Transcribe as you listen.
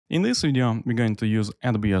In this video, we're going to use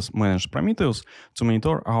AWS Managed Prometheus to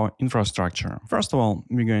monitor our infrastructure. First of all,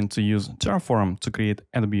 we're going to use Terraform to create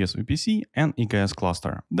AWS VPC and EKS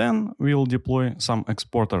cluster. Then we'll deploy some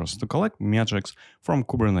exporters to collect metrics from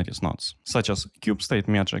Kubernetes nodes, such as kube state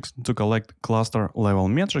metrics to collect cluster-level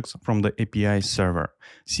metrics from the API server,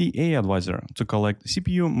 CA Advisor to collect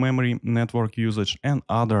CPU, memory, network usage, and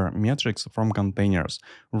other metrics from containers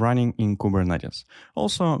running in Kubernetes.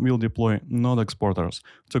 Also, we'll deploy node exporters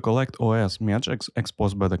to collect OS metrics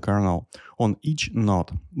exposed by the kernel on each node.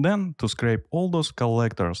 Then, to scrape all those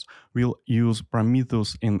collectors, we'll use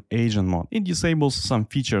Prometheus in agent mode. It disables some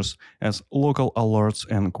features as local alerts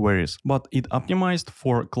and queries, but it optimized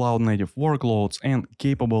for cloud-native workloads and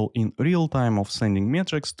capable in real time of sending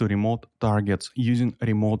metrics to remote targets using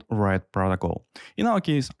remote write protocol. In our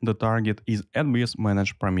case, the target is AWS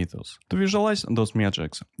Managed Prometheus. To visualize those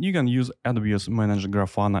metrics, you can use AWS Managed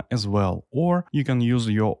Grafana as well, or you can use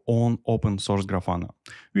your own open source Grafana.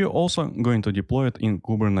 We are also going to deploy it in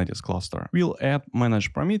Kubernetes cluster. We'll add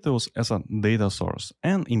Managed Prometheus as a data source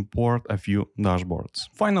and import a few dashboards.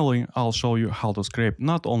 Finally, I'll show you how to scrape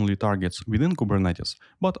not only targets within Kubernetes,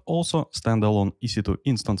 but also standalone EC2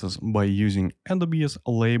 instances by using AWS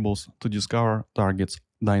labels to discover targets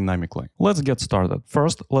dynamically. Let's get started.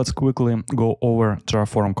 First, let's quickly go over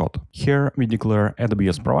Terraform code. Here we declare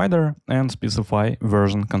AWS provider and specify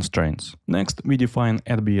version constraints. Next, we define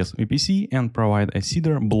AWS VPC and provide a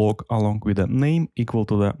seeder block along with a name equal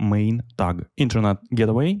to the main tag. Internet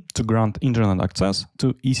gateway to grant internet access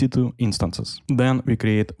to EC2 instances. Then we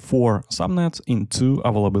create 4 subnets in 2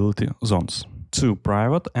 availability zones, 2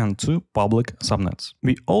 private and 2 public subnets.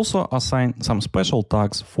 We also assign some special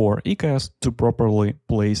tags for EKS to properly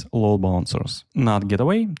place load balancers. NAT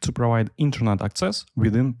gateway to provide internet access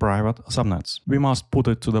within private subnets. We must put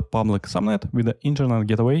it to the public subnet with the internet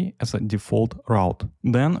gateway as a default route.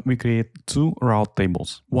 Then we create 2 route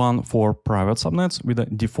tables, one for private subnets with a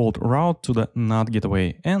default route to the NAT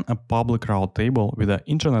gateway and a public route table with the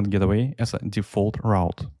internet gateway as a default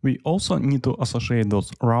route. We also need to associate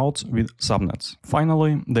those routes with subnets.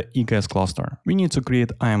 Finally, the EKS cluster. We need to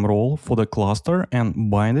create IAM role for the cluster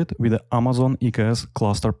and bind it with the Amazon EKS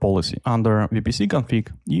cluster policy. Under VPC config,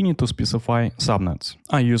 you need to specify subnets.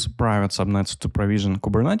 I use private subnets to provision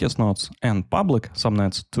Kubernetes nodes and public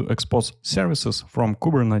subnets to expose services from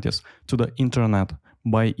Kubernetes to the internet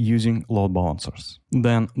by using load balancers.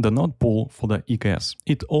 Then the node pool for the EKS.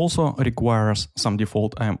 It also requires some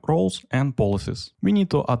default IAM roles and policies. We need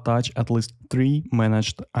to attach at least 3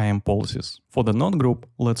 managed IAM policies. For the node group,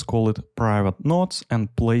 let's call it private nodes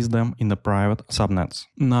and place them in the private subnets.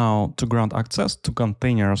 Now, to grant access to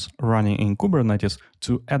containers running in Kubernetes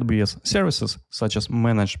to AWS services such as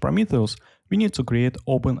Managed Prometheus, we need to create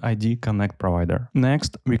OpenID Connect provider.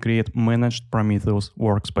 Next, we create Managed Prometheus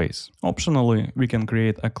workspace. Optionally, we can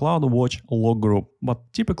create a CloudWatch log group, but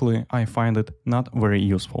typically I find it not very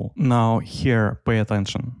useful. Now here, pay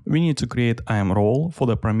attention. We need to create IAM role for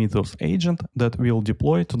the Prometheus agent that we'll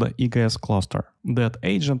deploy to the EKS cluster. That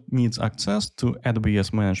agent needs access to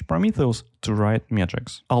AWS Managed Prometheus to write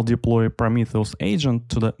metrics. I'll deploy Prometheus agent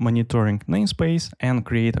to the monitoring namespace and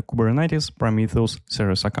create a Kubernetes Prometheus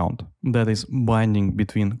service account. That is binding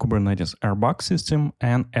between Kubernetes Airbag system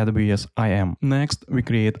and AWS IAM. Next, we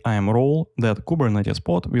create IAM role that Kubernetes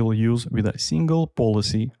pod will use with a single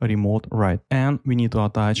policy remote write. And we need to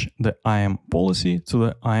attach the IAM policy to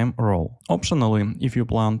the IAM role. Optionally, if you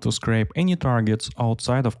plan to scrape any targets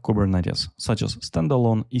outside of Kubernetes, such as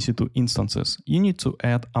standalone EC2 instances, you need to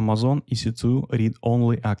add Amazon EC2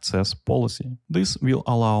 read-only access policy. This will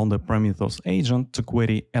allow the Prometheus agent to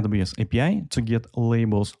query AWS API to get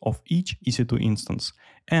labels of each EC2 instance.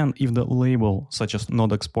 And if the label, such as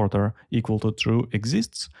node exporter equal to true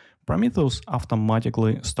exists, Prometheus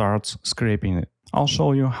automatically starts scraping it. I'll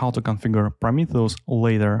show you how to configure Prometheus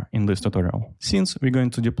later in this tutorial. Since we're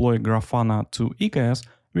going to deploy Grafana to EKS,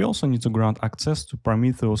 we also need to grant access to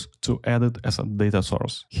Prometheus to add it as a data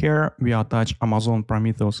source. Here we attach Amazon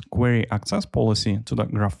Prometheus query access policy to the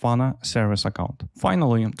Grafana service account.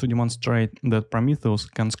 Finally, to demonstrate that Prometheus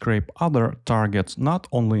can scrape other targets not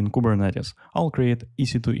only in Kubernetes, I'll create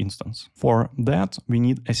EC2 instance. For that, we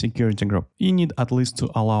need a security group. You need at least to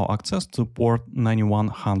allow access to port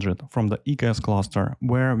 9100 from the EKS cluster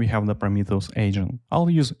where we have the Prometheus agent. I'll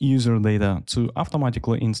use user data to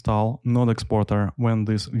automatically install node exporter when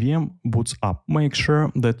this VM boots up. Make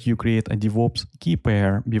sure that you create a DevOps key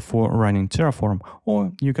pair before running Terraform,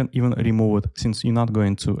 or you can even remove it since you're not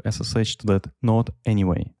going to SSH to that node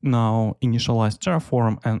anyway. Now initialize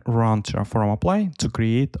Terraform and run Terraform apply to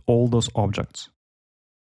create all those objects.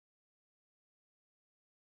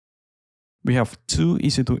 We have two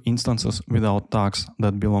EC2 instances without tags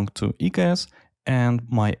that belong to EKS and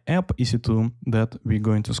my app EC2 that we're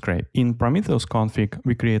going to scrape. In Prometheus config,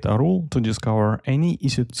 we create a rule to discover any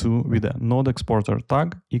EC2 with a node exporter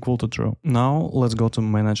tag equal to true. Now let's go to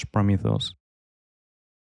Manage Prometheus.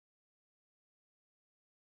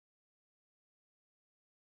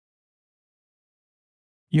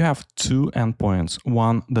 You have two endpoints,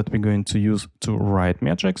 one that we're going to use to write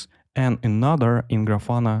metrics and another in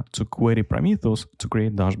Grafana to query Prometheus to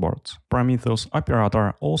create dashboards. Prometheus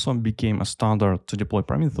operator also became a standard to deploy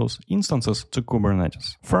Prometheus instances to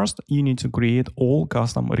Kubernetes. First, you need to create all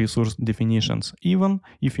custom resource definitions, even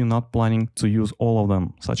if you're not planning to use all of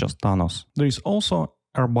them, such as Thanos. There is also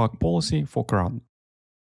airbag policy for CRUD.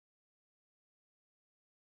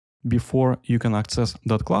 Before you can access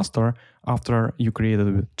that cluster, after you created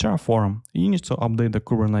it with Terraform, you need to update the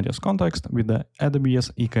Kubernetes context with the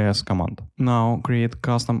AWS EKS command. Now create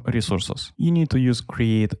custom resources. You need to use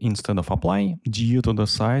create instead of apply due to the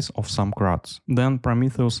size of some CRUDs. Then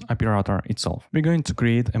Prometheus operator itself. We're going to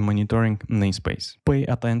create a monitoring namespace. Pay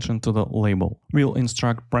attention to the label. We'll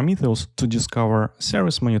instruct Prometheus to discover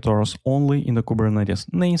service monitors only in the Kubernetes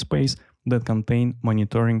namespace that contain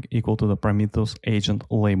monitoring equal to the Prometheus agent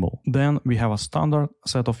label. Then we have a standard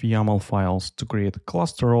set of YAML files to create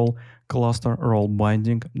cluster role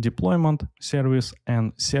binding, deployment, service,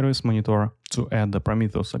 and service monitor to add the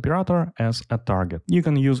Prometheus operator as a target. You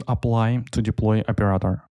can use apply to deploy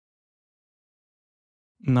operator.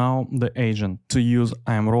 Now the agent. To use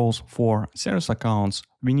IAM roles for service accounts,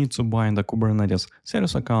 we need to bind the Kubernetes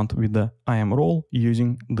service account with the IAM role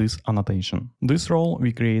using this annotation. This role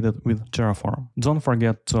we created with Terraform. Don't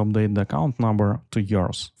forget to update the account number to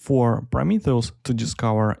yours. For Prometheus to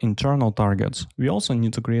discover internal targets, we also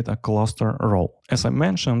need to create a cluster role. As I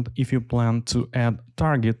mentioned, if you plan to add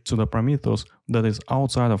target to the Prometheus that is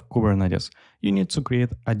outside of Kubernetes, you need to create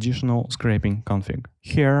additional scraping config.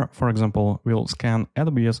 Here, for example, we'll scan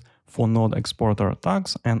AWS for node exporter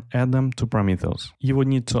tags and add them to Prometheus. You would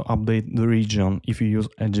need to update the region if you use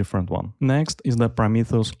a different one. Next is the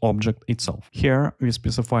Prometheus object itself. Here we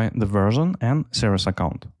specify the version and service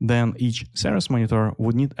account. Then each service monitor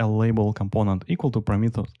would need a label component equal to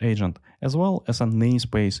Prometheus agent, as well as a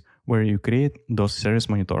namespace where you create those service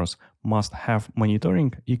monitors must have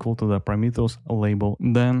monitoring equal to the Prometheus label,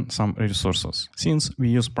 then some resources. Since we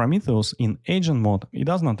use Prometheus in agent mode, it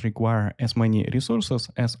does not require as many resources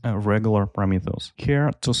as a regular Prometheus.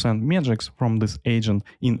 Here, to send metrics from this agent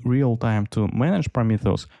in real time to manage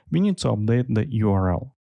Prometheus, we need to update the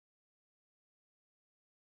URL.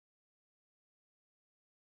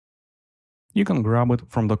 You can grab it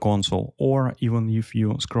from the console, or even if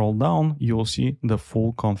you scroll down, you will see the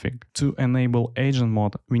full config. To enable agent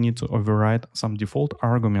mode, we need to override some default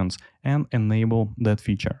arguments and enable that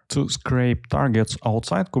feature. To scrape targets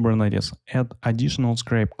outside Kubernetes, add additional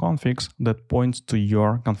scrape configs that point to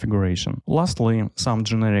your configuration. Lastly, some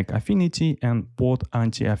generic affinity and pod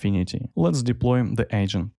anti-affinity. Let's deploy the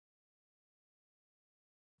agent.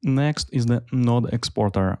 Next is the node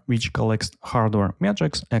exporter, which collects hardware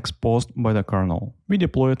metrics exposed by the kernel. We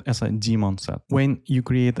deploy it as a daemon set. When you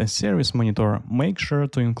create a service monitor, make sure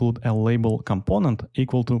to include a label component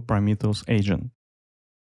equal to Prometheus agent.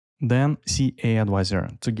 Then CA advisor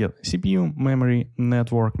to get CPU, memory,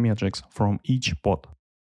 network metrics from each pod.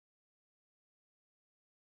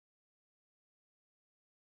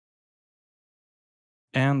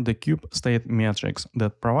 And the kube state metrics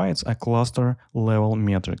that provides a cluster level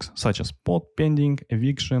metrics such as pod pending,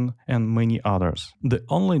 eviction, and many others. The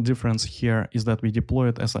only difference here is that we deploy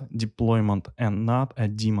it as a deployment and not a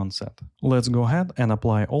daemon set. Let's go ahead and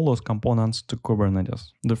apply all those components to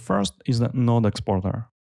Kubernetes. The first is the node exporter.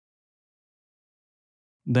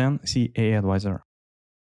 Then CA advisor.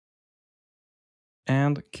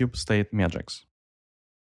 And kube state metrics.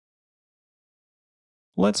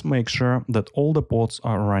 Let's make sure that all the pods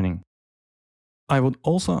are running. I would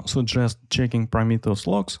also suggest checking Prometheus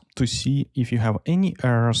logs to see if you have any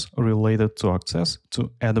errors related to access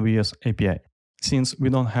to AWS API. Since we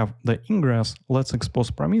don't have the ingress, let's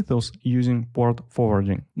expose Prometheus using port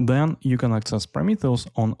forwarding. Then you can access Prometheus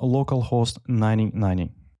on localhost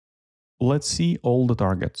 9090. Let's see all the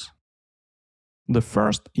targets. The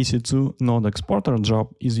first EC2 node exporter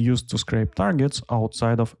job is used to scrape targets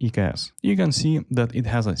outside of EKS. You can see that it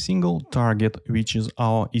has a single target, which is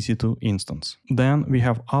our EC2 instance. Then we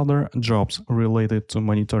have other jobs related to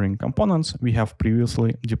monitoring components we have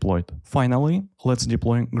previously deployed. Finally, let's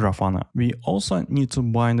deploy Grafana. We also need to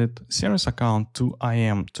bind it service account to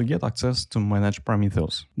IAM to get access to Managed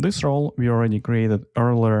Prometheus. This role we already created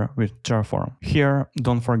earlier with Terraform. Here,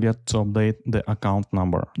 don't forget to update the account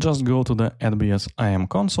number. Just go to the AWS IAM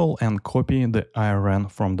console and copy the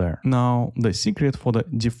IRN from there. Now, the secret for the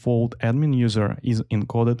default admin user is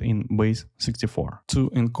encoded in base 64. To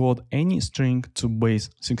encode any string to base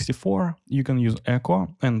 64, you can use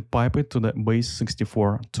echo and pipe it to the base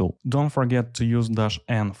 64 tool. Don't forget to use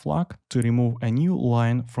 -n flag to remove a new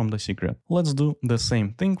line from the secret. Let's do the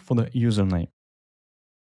same thing for the username.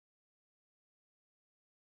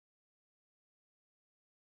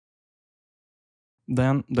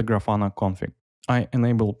 Then the Grafana config. I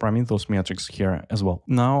enable Prometheus metrics here as well.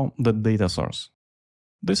 Now the data source.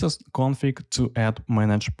 This is config to add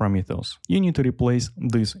Managed Prometheus. You need to replace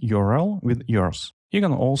this URL with yours. You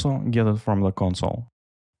can also get it from the console.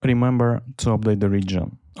 Remember to update the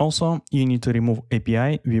region. Also, you need to remove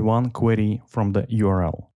API v1 query from the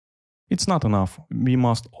URL. It's not enough. We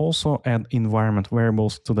must also add environment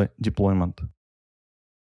variables to the deployment.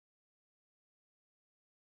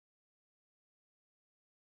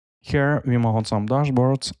 Here we mount some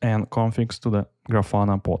dashboards and configs to the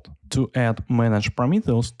Grafana pod. To add Managed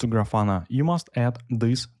Prometheus to Grafana, you must add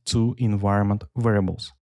these two environment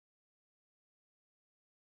variables.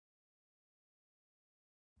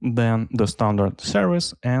 Then the standard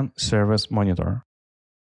service and service monitor.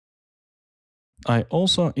 I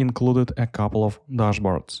also included a couple of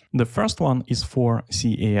dashboards. The first one is for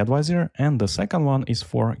CA Advisor and the second one is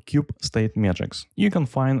for Kube State Metrics. You can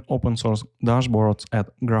find open source dashboards at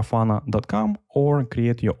grafana.com or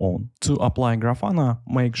create your own. To apply Grafana,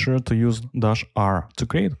 make sure to use -r to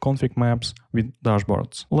create config maps with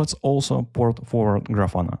dashboards. Let's also port forward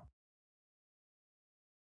Grafana.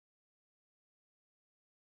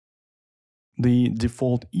 The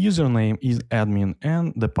default username is admin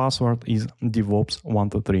and the password is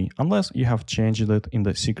devops123 unless you have changed it in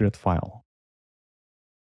the secret file.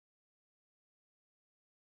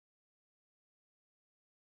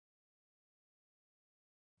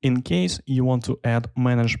 In case you want to add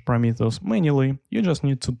Managed Prometheus manually, you just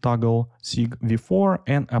need to toggle sig v4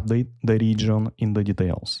 and update the region in the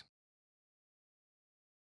details.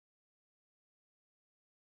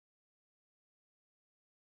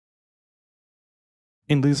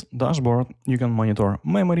 In this dashboard, you can monitor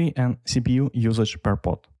memory and CPU usage per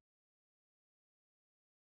pod.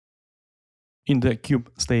 In the Kube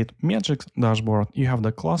State Metrics dashboard, you have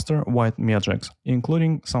the cluster-wide metrics,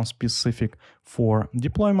 including some specific for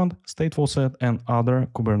deployment, stateful set, and other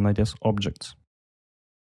Kubernetes objects.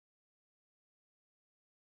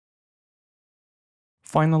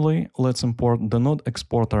 Finally, let's import the node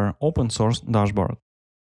exporter open source dashboard.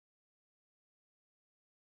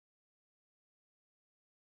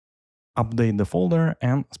 Update the folder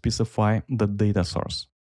and specify the data source.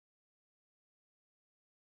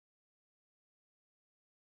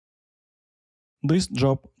 This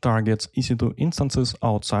job targets EC2 instances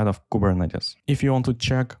outside of Kubernetes. If you want to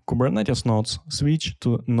check Kubernetes nodes, switch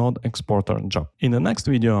to Node Exporter job. In the next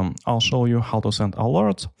video, I'll show you how to send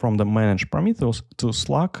alerts from the Managed Prometheus to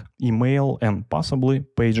Slack, email, and possibly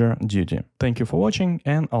PagerDuty. Thank you for watching,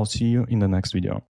 and I'll see you in the next video.